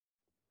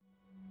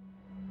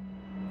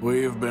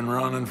We have been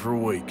running for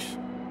weeks.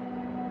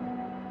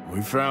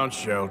 We found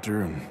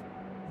shelter and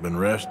been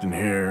resting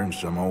here in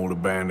some old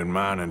abandoned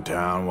mining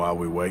town while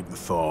we wait the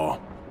thaw.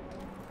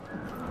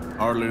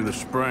 Hardly the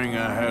spring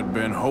I had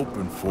been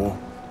hoping for.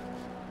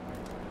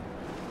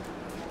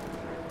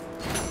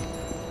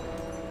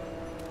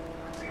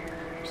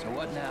 So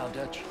what now,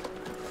 Dutch?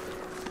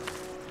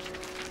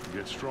 We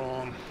get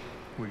strong,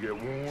 we get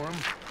warm,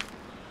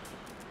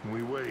 and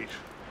we wait.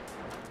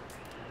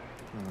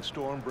 When the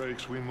storm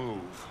breaks, we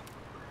move.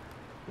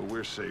 But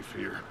we're safe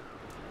here.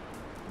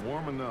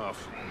 Warm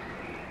enough.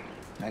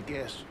 I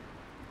guess.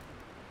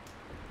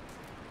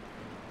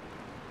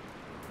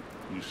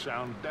 You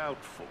sound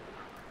doubtful.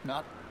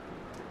 Not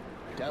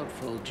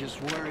doubtful,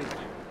 just worried.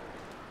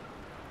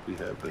 We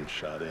have been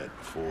shot at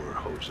before,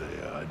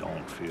 Hosea. I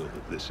don't feel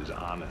that this is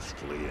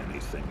honestly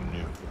anything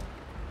new.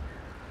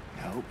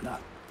 I hope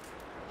not.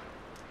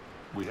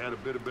 We had a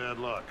bit of bad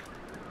luck,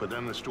 but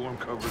then the storm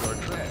covered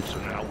our tracks, so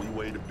now we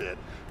wait a bit,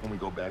 and we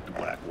go back to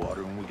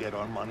Blackwater, and we get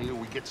our money, or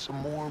we get some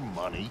more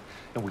money,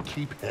 and we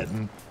keep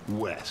heading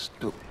west.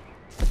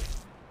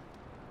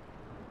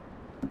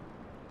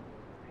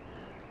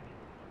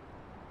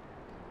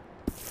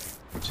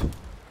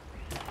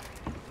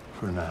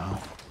 For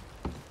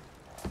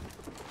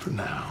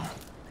now,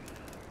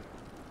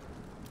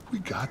 we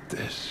got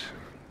this.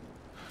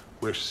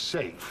 We're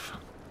safe.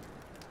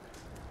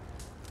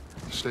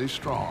 Stay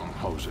strong,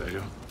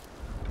 Hosea.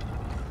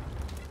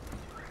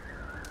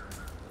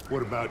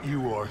 What about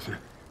you, Arthur?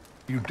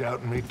 You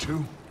doubting me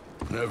too?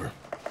 Never.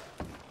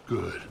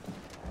 Good.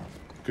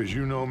 Because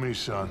you know me,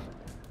 son.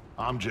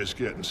 I'm just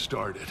getting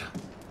started.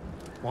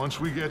 Once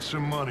we get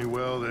some money,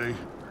 well, they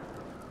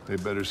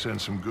better send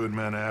some good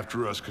men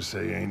after us, because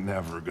they ain't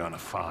never gonna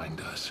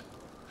find us.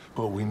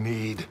 But we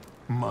need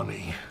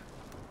money.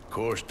 Of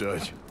course,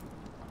 Dutch.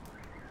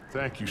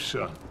 Thank you,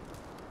 son,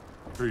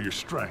 for your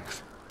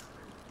strength.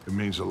 It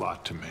means a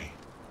lot to me.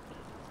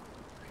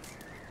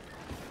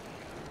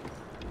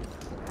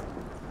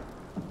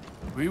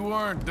 We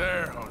weren't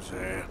there,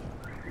 Hosea.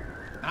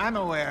 I'm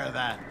aware of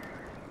that.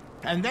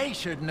 And they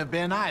shouldn't have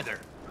been either.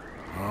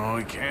 Oh,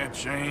 we can't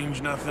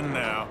change nothing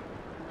now.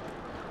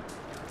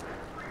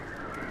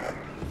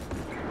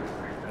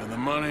 And the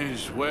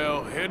money's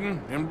well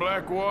hidden in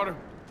Blackwater?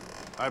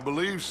 I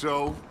believe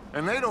so,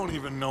 and they don't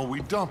even know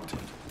we dumped it.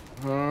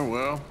 Oh,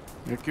 well,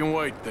 it can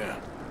wait then.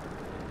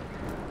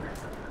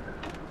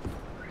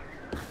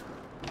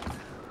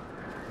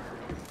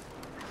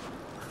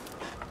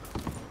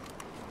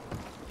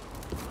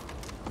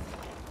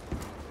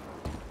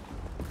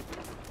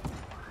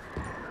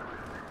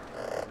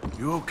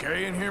 You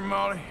okay in here,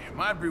 Molly? It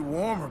might be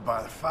warmer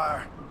by the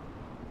fire.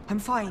 I'm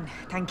fine,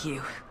 thank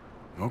you.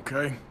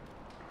 Okay.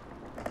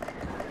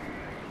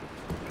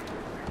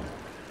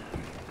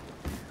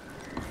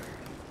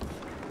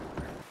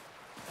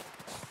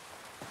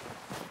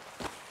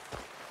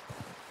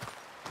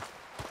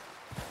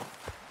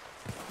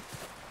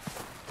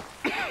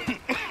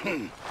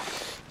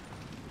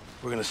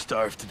 We're gonna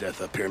starve to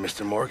death up here,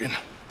 Mr. Morgan.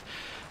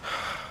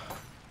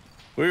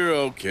 We're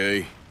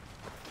okay.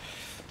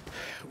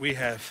 We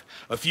have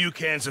a few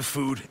cans of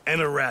food and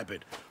a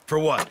rabbit. For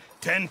what,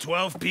 10,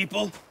 12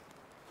 people?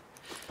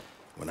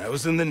 When I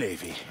was in the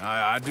Navy...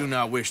 I do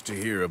not wish to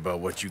hear about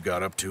what you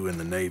got up to in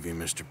the Navy,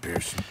 Mr.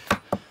 Pearson.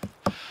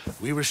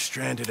 We were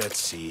stranded at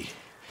sea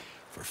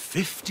for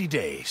 50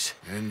 days.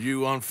 And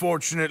you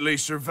unfortunately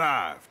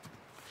survived.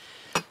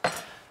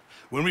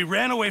 When we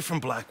ran away from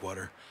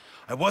Blackwater,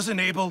 I wasn't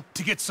able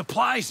to get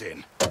supplies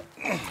in.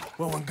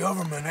 Well, when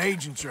government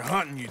agents are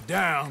hunting you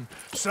down,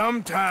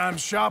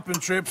 sometimes shopping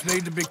trips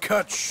need to be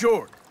cut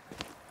short.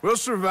 We'll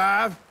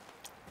survive.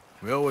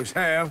 We always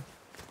have.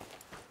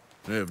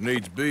 And if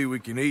needs be, we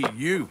can eat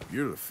you.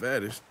 You're the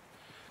fattest.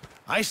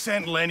 I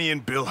sent Lenny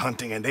and Bill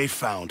hunting, and they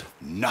found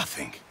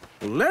nothing.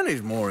 Well,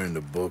 Lenny's more into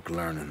book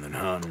learning than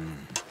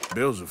hunting.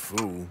 Bill's a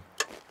fool.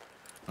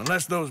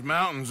 Unless those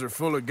mountains are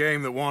full of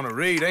game that want to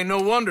read, ain't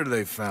no wonder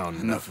they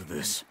found Enough of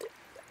this.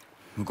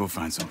 We'll go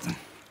find something.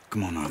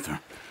 Come on, Arthur.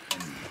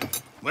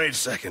 Wait a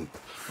second.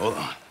 Hold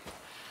on.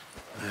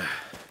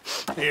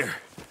 Here.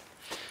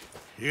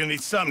 You're gonna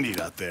need something to eat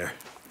out there.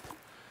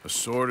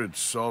 Assorted,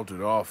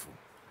 salted offal.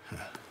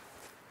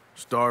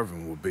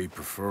 Starving would be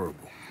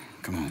preferable.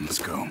 Come on, let's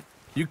go.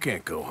 You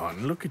can't go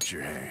hunting. Look at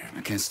your hand.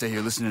 I can't stay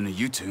here listening to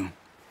you two.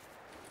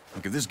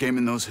 Look, if there's game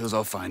in those hills,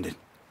 I'll find it.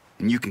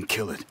 And you can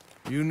kill it.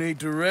 You need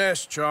to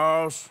rest,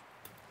 Charles.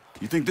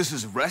 You think this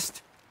is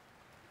rest?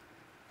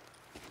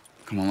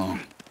 Come along.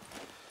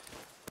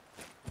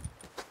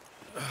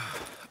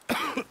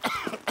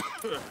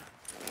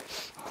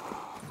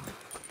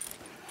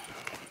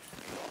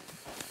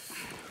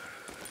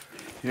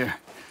 Here,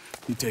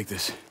 you take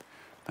this.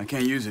 I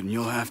can't use it, and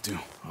you'll have to.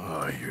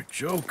 Oh, you're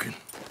joking.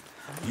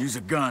 Use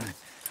a gun,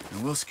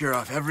 and we'll scare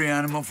off every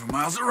animal for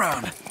miles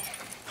around.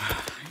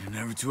 You're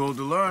never too old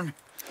to learn,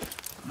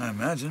 I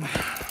imagine.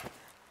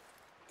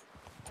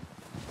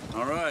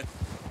 All right,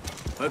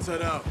 let's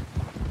head out.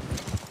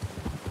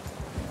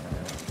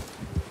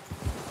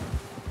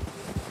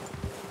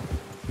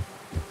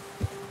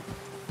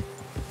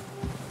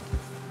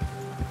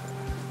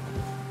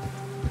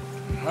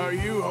 How are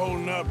you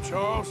holding up,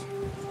 Charles?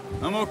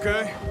 I'm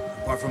okay,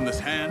 apart from this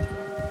hand.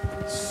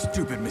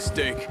 Stupid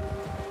mistake.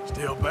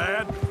 Still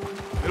bad?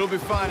 It'll be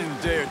fine in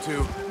a day or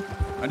two.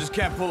 I just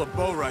can't pull a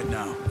bow right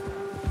now.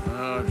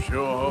 I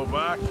sure hope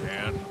I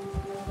can.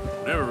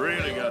 Never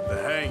really got the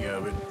hang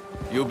of it.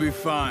 You'll be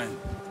fine.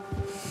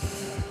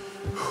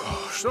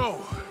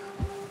 So,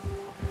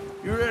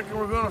 you reckon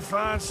we're gonna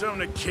find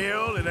something to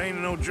kill that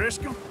ain't no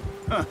Driscoll?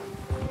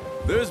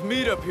 There's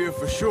meat up here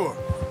for sure.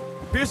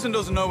 Pearson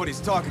doesn't know what he's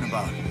talking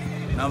about.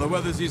 Now the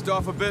weather's eased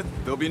off a bit,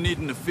 they'll be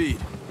needing to feed.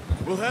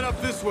 We'll head up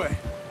this way,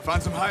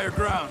 find some higher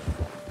ground.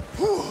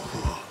 Whew.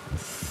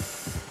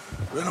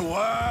 Been a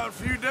wild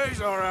few days,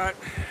 all right.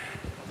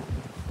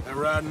 That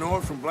ride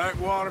north from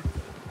Blackwater,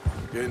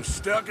 getting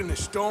stuck in the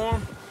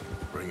storm,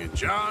 bringing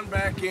John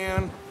back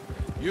in.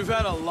 You've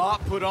had a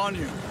lot put on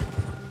you.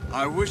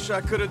 I wish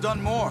I could have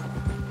done more.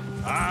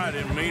 I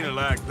didn't mean it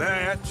like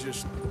that,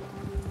 just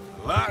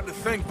a lot to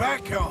think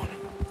back on.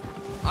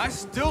 I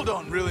still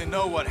don't really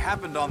know what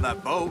happened on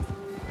that boat.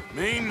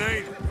 Me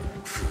neither.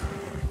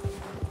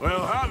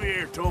 Well,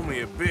 Javier told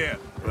me a bit,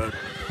 but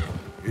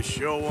it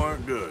sure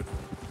weren't good.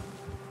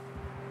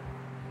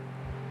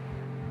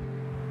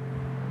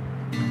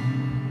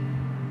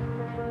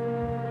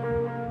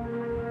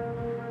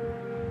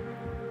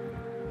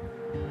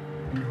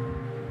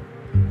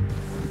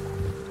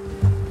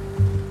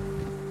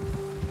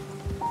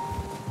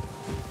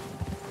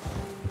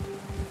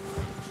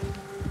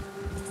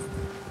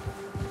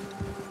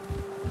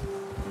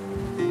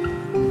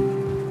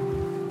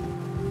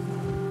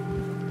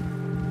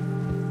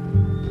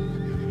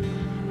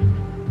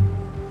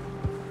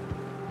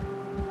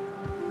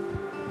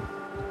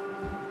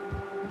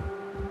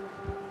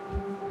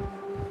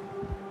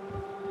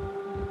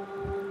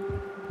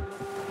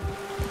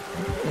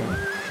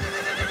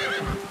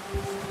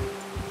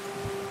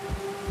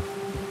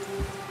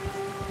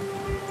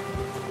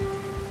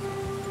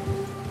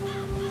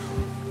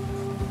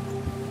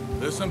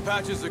 There's some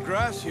patches of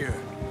grass here.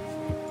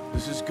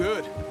 This is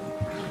good.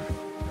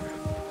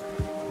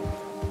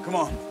 Come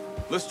on,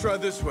 let's try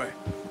this way.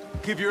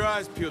 Keep your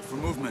eyes peeled for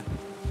movement.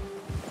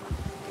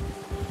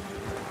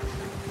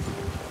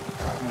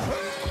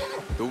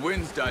 The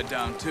wind's died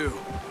down too.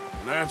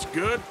 That's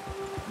good.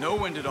 No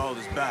wind at all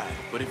is bad,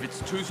 but if it's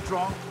too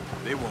strong,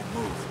 they won't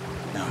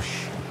move. Now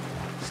shh,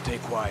 stay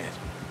quiet.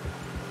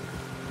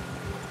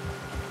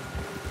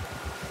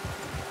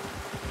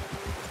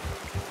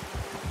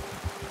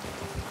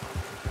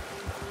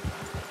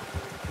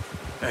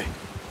 Hey,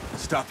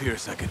 stop here a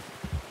second.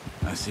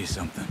 I see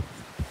something.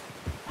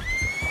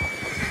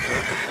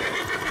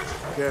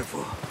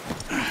 Careful.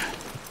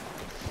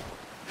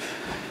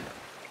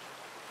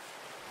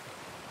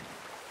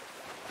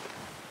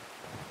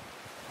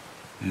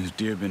 There's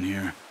deer been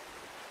here.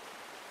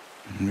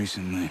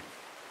 Recently.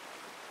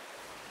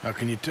 How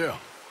can you tell?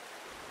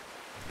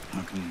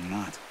 How can you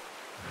not?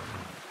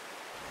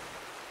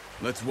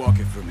 Let's walk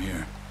it from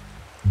here.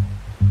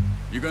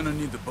 You're gonna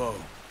need the bow.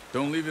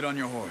 Don't leave it on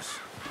your horse.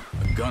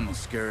 A gun will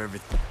scare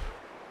everything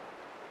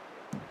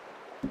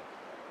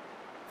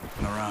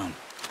around.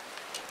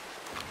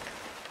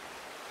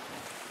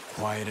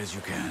 Quiet as you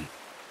can.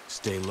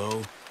 Stay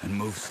low and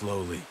move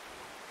slowly.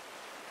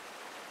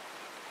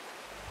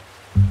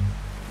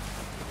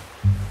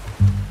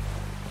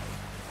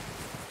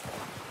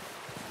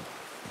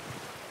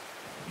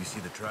 You see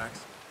the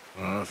tracks?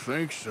 I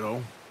think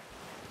so.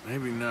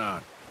 Maybe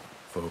not.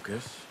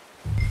 Focus.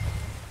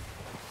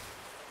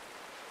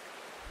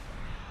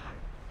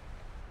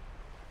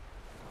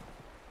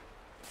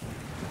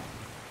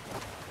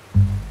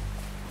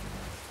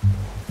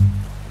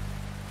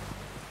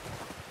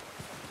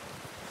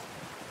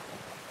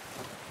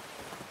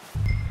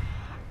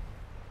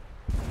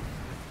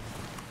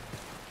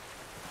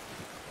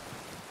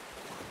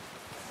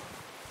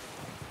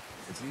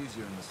 It's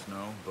easier in the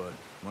snow, but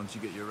once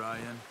you get your eye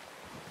in,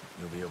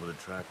 you'll be able to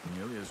track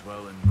nearly as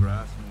well in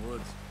grass and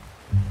woods.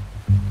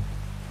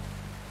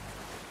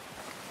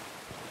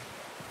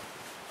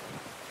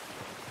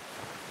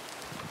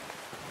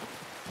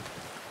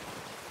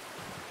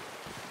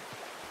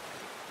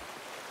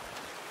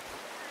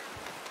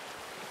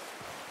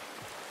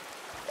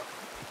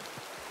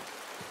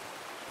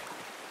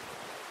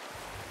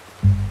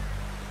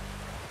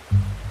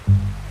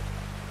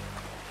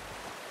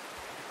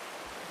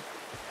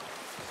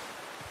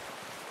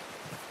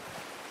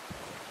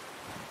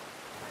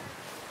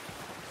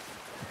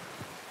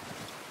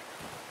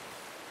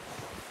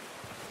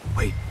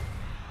 Wait.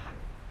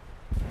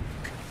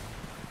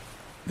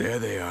 There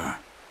they are.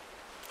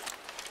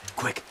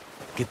 Quick,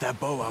 get that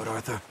bow out,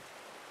 Arthur.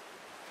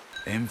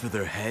 Aim for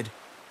their head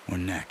or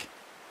neck.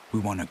 We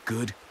want a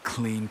good,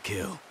 clean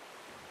kill.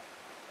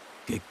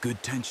 Get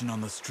good tension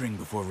on the string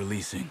before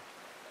releasing.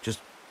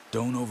 Just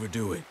don't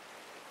overdo it.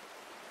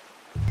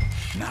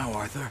 Now,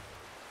 Arthur.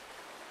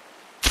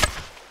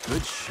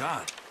 Good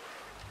shot.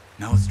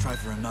 Now let's try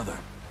for another.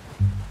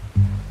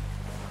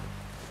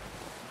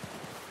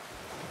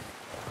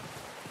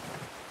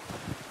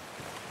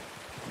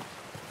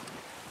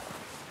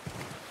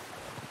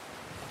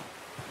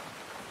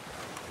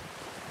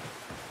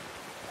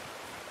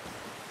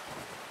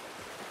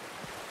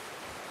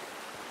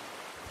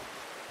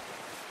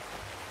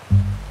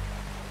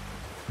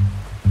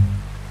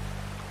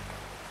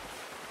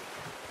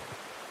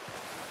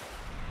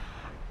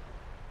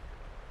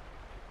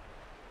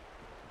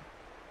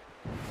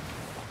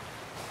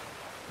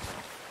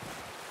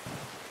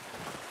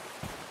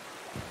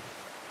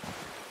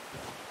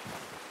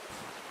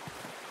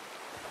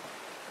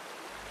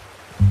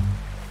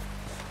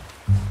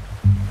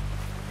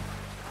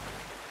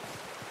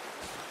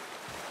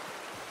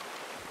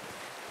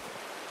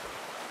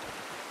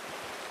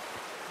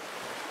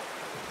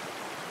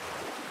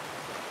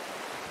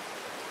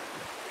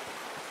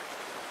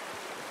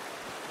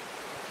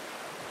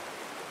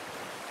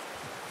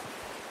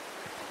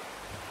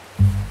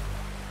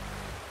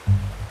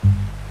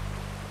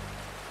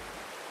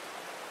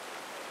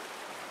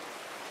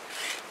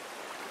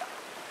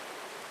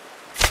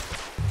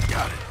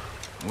 got it.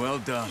 Well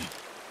done.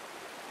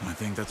 I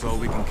think that's all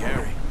we can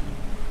carry.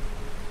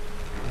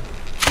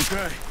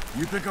 Okay,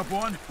 you pick up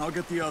one, I'll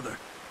get the other.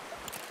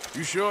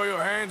 You sure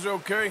your hand's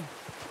okay?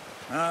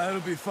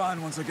 It'll be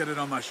fine once I get it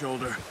on my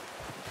shoulder.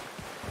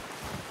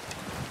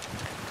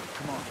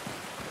 Come on,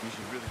 we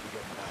should really be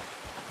getting back.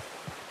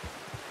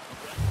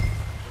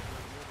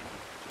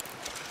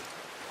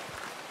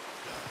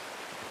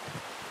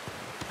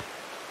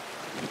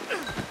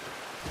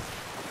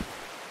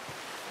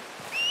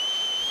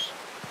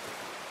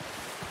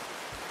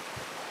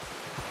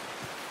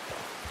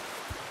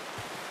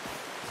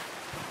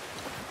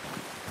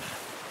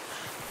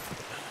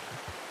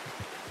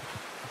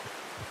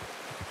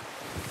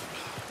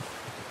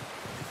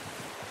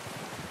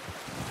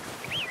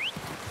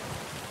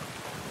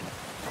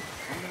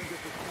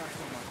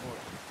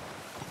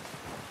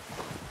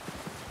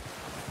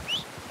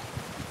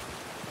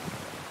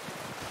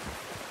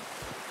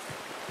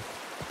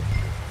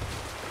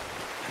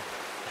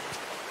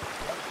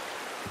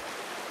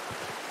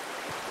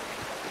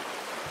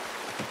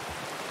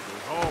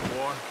 Home,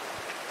 boy.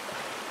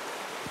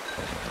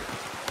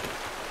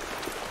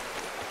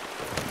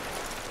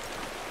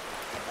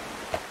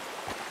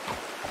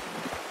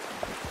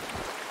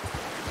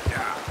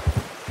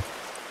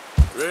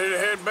 Ready to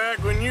head back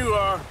when you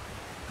are.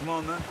 Come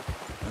on then,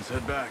 let's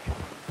head back.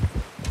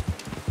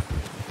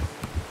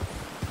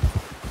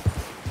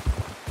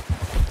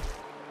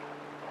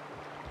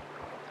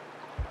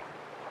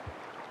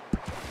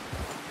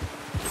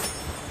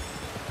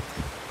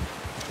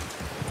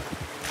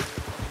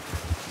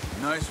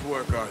 Nice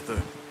work,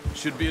 Arthur.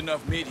 Should be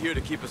enough meat here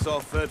to keep us all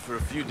fed for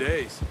a few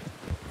days.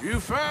 You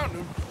found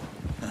him.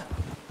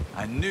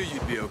 I knew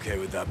you'd be okay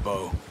with that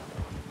bow.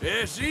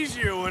 It's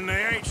easier when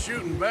they ain't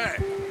shooting back.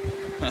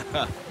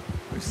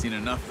 We've seen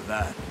enough of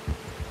that.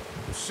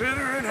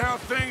 Considering how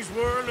things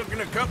were looking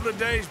a couple of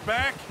days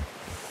back,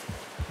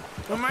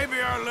 well,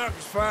 maybe our luck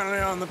is finally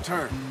on the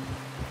turn.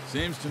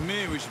 Seems to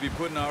me we should be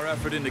putting our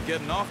effort into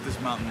getting off this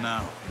mountain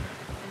now.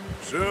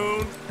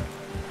 Soon.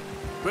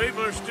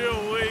 People are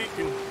still weak,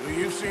 and well,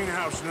 you've seen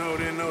how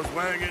snowed in those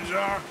wagons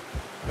are.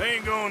 They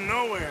ain't going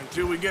nowhere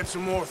until we get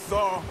some more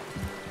thaw.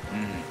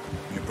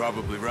 You're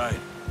probably right.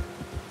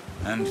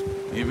 And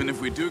even if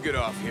we do get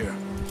off here,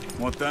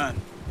 what then?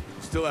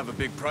 Still have a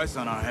big price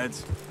on our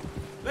heads.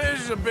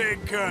 This is a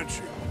big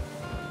country.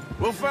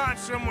 We'll find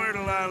somewhere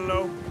to lie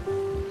low.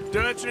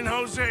 Dutch and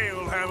Hosea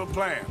will have a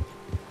plan.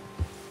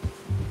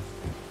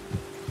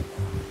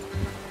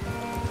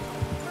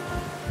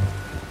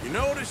 You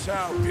notice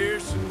how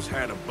Pearson's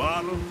had a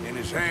bottle in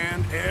his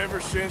hand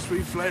ever since we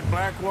fled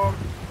Blackwater?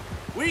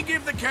 We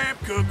give the camp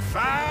cook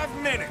 5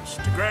 minutes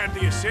to grab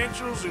the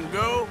essentials and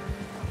go,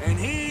 and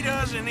he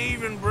doesn't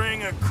even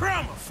bring a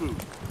crumb of food.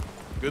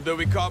 Good that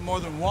we caught more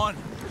than one.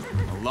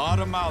 A lot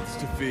of mouths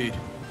to feed.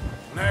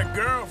 And that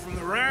girl from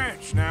the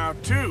ranch now,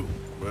 too,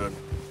 but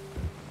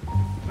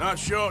not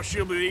sure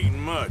she'll be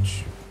eating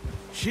much.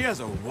 She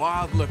has a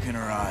wild look in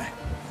her eye.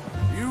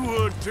 You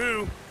would,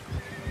 too.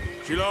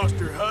 She lost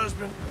her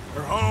husband,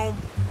 her home,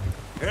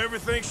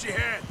 everything she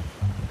had.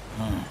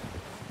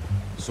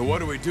 So what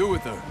do we do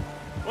with her?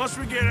 Once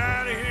we get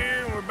out of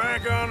here and we're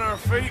back on our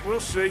feet, we'll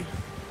see.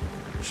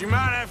 She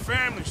might have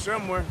family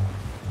somewhere.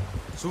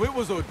 So it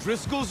was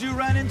O'Driscoll's you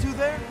ran into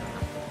there?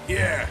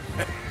 Yeah.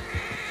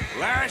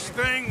 Last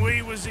thing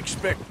we was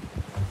expecting.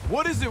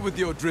 What is it with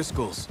the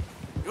O'Driscolls?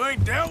 You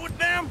ain't dealt with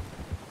them?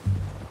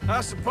 I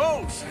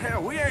suppose.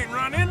 Hell, we ain't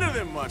run into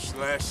them much the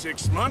last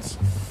 6 months.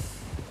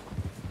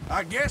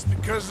 I guess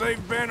because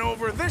they've been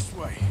over this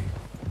way.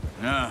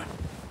 Yeah.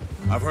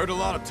 I've heard a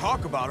lot of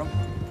talk about them.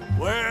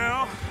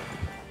 Well,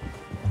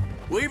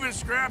 we've been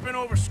scrapping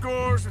over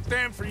scores with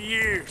them for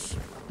years.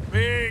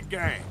 Big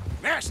gang.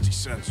 Nasty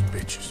sons of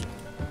bitches.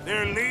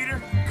 Their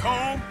leader,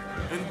 Colm,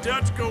 and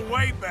Dutch go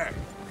way back.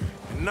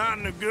 And not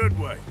in a good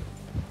way.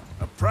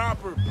 A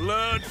proper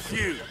blood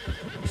feud.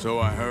 So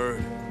I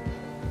heard.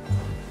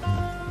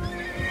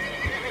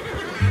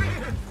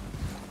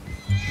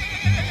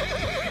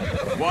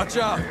 Watch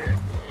out!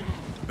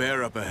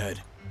 Bear up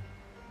ahead.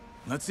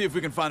 Let's see if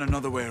we can find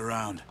another way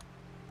around.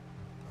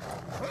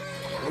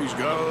 He's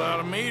got a lot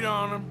of meat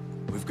on him.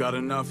 We've got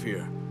enough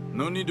here.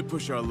 No need to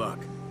push our luck.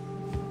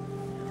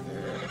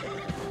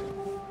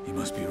 He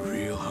must be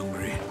real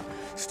hungry.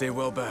 Stay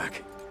well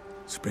back.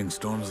 Spring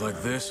storms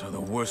like this are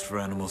the worst for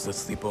animals that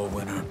sleep all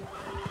winter.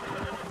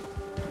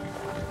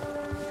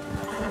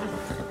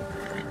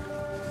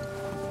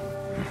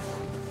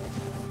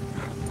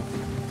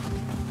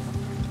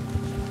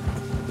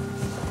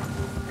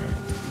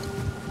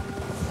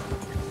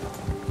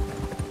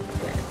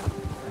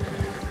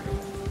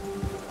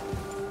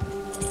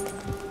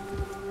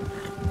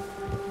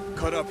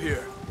 Cut up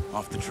here,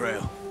 off the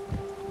trail.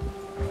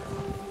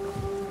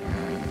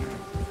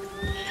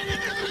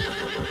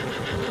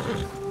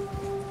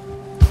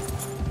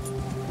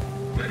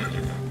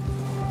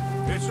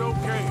 It's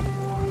okay.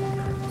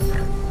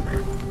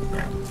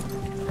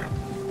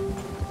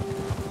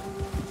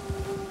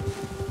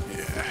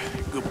 Yeah,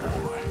 good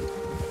boy.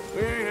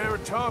 We ain't ever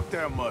talked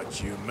that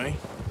much, you and me.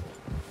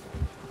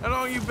 How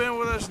long you been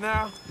with us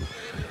now?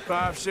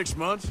 5, 6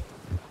 months?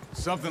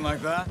 Something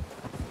like that?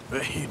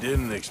 Bet you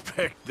didn't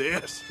expect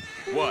this.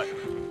 What?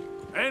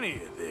 Any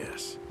of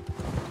this.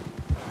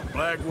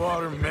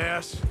 Blackwater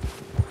mess.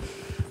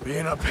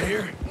 Being up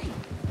here.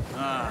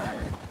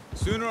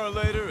 Sooner or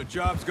later, a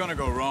job's gonna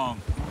go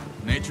wrong.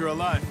 Nature of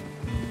life.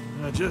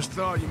 I just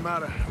thought you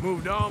might have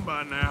moved on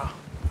by now.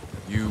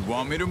 You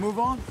want me to move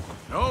on?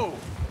 No.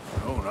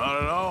 No,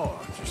 not at all.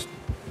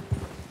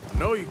 I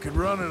know you could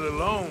run it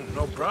alone,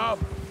 no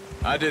problem.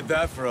 I did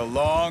that for a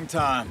long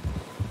time.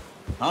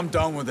 I'm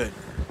done with it.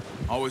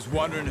 Always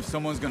wondering if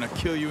someone's gonna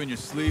kill you in your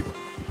sleep.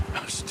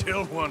 I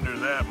still wonder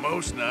that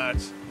most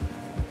nights.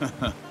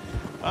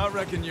 I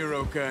reckon you're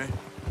okay.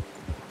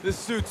 This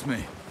suits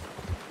me.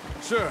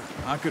 Sure,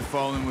 I could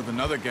fall in with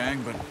another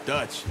gang, but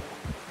Dutch...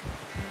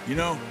 You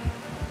know,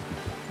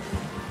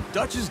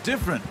 Dutch is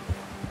different.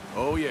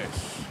 Oh,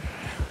 yes.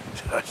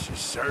 Dutch is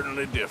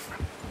certainly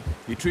different.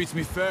 He treats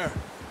me fair.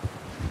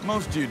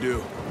 Most of you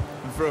do.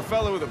 And for a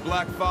fellow with a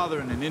black father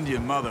and an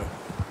Indian mother,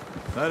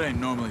 that ain't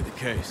normally the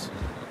case.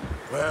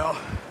 Well,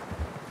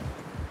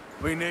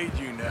 we need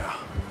you now.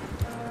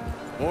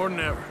 More than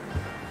ever.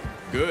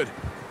 Good.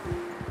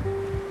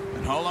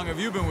 And how long have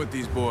you been with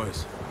these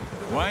boys?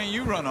 Why ain't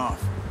you run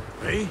off?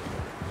 Me?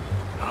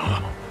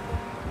 Oh,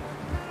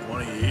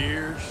 20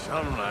 years,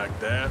 something like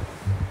that.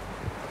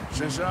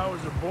 Since I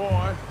was a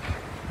boy.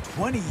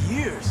 20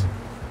 years?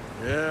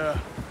 Yeah.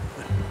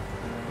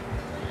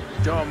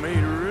 Taught me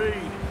to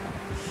read.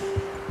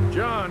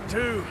 John,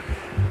 too.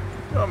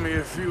 Taught me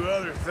a few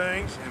other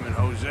things, him and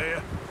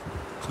Hosea.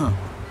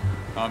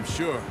 I'm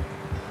sure.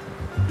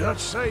 Dutch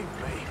saved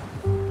me.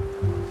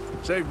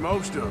 Saved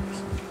most of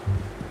us.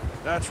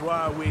 That's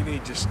why we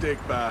need to stick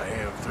by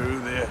him through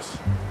this.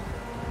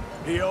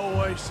 He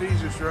always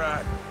sees us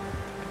right.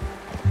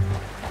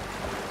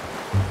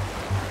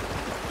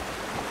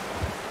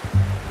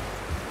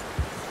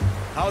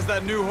 How's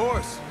that new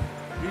horse?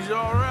 He's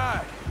all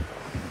right.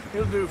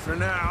 He'll do for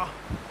now.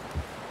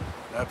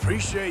 I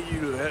appreciate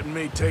you letting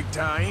me take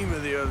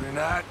Taima the other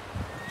night.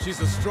 She's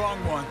a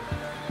strong one.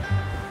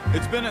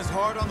 It's been as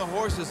hard on the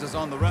horses as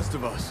on the rest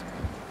of us.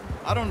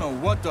 I don't know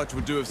what Dutch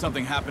would do if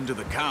something happened to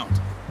the Count.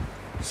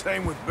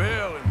 Same with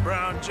Bill and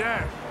Brown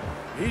Jack.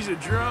 He's a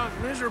drunk,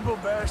 miserable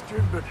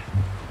bastard, but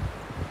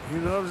he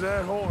loves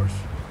that horse.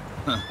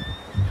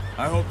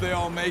 I hope they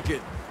all make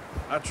it.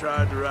 I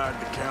tried to ride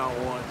the Count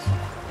once.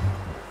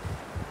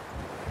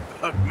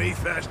 Bucked me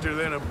faster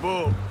than a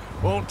bull.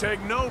 Won't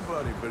take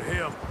nobody but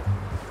him.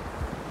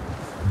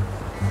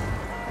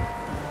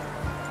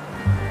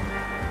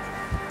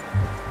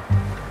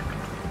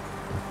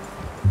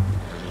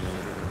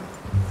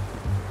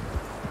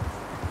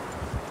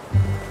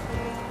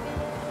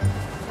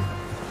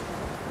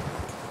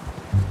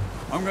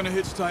 I'm gonna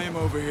hitch Taima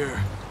over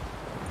here.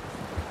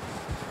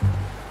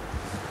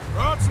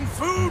 Brought some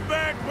food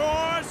back,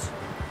 boys!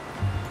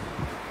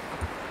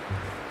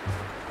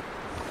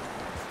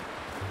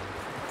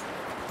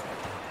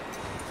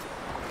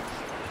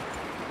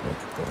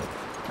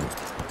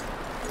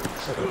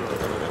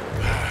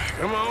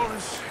 Come on,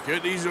 let's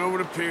get these over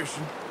to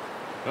Pearson.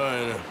 Oh,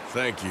 and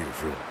thank you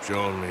for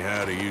showing me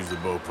how to use the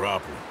bow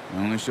properly. I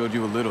only showed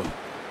you a little.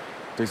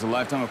 Takes a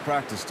lifetime of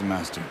practice to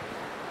master.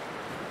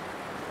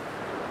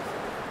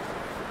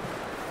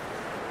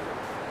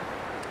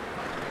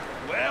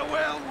 Well,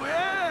 well,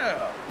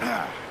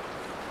 well.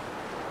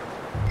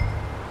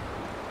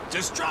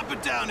 Just drop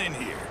it down in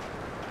here.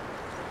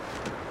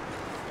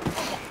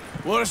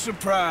 What a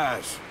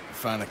surprise.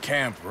 Find a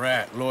camp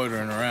rat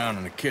loitering around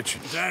in the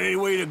kitchen. Is that any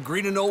way to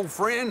greet an old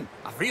friend?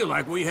 I feel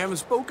like we haven't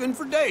spoken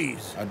for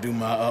days. I do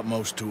my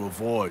utmost to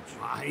avoid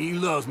you. He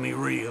loves me,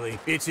 really.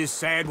 It's his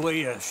sad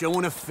way of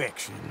showing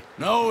affection.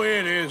 No,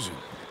 it isn't.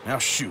 Now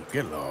shoot,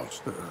 get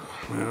lost.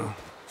 Well,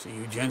 see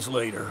you gents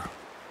later.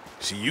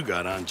 See, you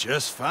got on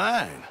just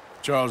fine.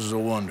 Charles is a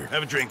wonder.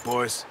 Have a drink,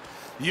 boys.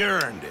 You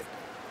earned it.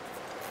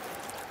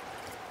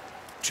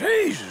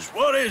 Jesus,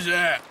 what is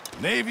that?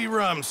 Navy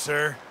rum,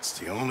 sir. It's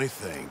the only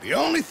thing. The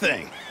only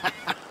thing.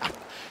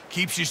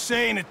 Keeps you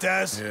sane, it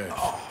does.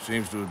 Yeah,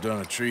 seems to have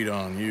done a treat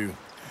on you.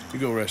 You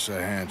go rest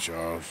that hand,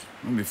 Charles.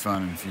 We'll be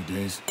fine in a few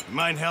days. You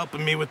mind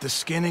helping me with the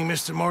skinning,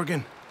 Mr.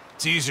 Morgan?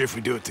 It's easier if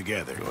we do it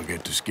together. Do I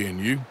get to skin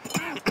you?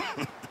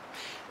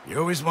 You're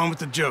always one with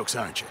the jokes,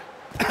 aren't you?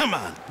 Come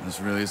on. This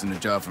really isn't a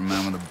job for a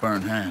man with a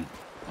burnt hand.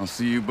 I'll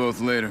see you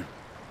both later.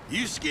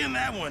 You skinned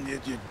that one you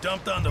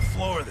dumped on the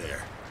floor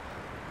there.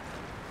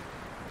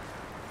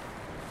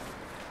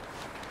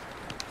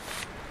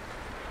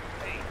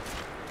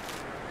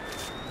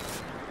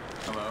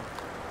 Hello.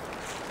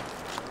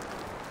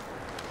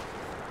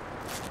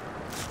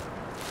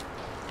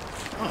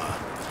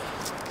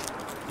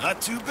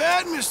 Not too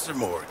bad, Mr.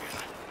 Morgan.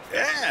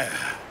 Yeah.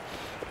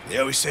 They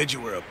always said you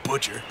were a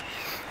butcher.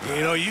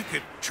 You know, you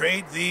could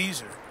trade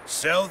these or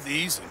sell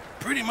these in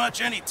pretty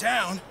much any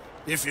town.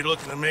 If you're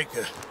looking to make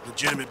a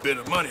legitimate bit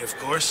of money, of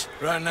course.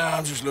 Right now,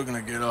 I'm just looking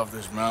to get off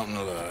this mountain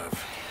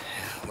alive.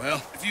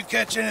 Well, if you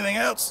catch anything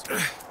else,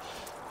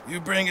 you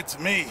bring it to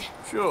me.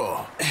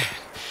 Sure.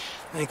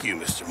 Thank you,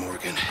 Mr.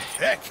 Morgan.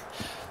 Heck,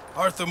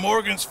 Arthur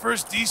Morgan's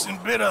first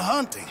decent bit of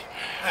hunting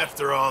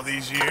after all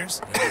these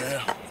years.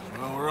 Yeah,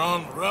 well, we're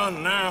on the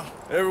run now.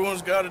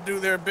 Everyone's got to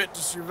do their bit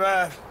to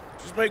survive.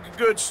 Just make a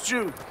good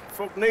stew.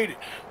 Folk need it.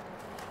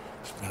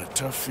 It's been a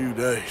tough few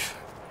days.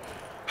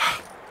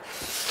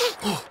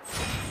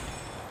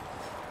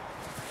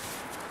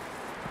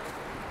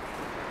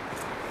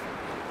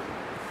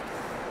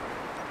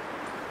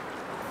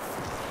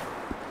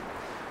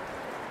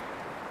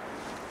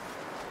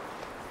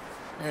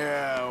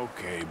 Yeah,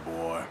 okay,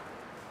 boy.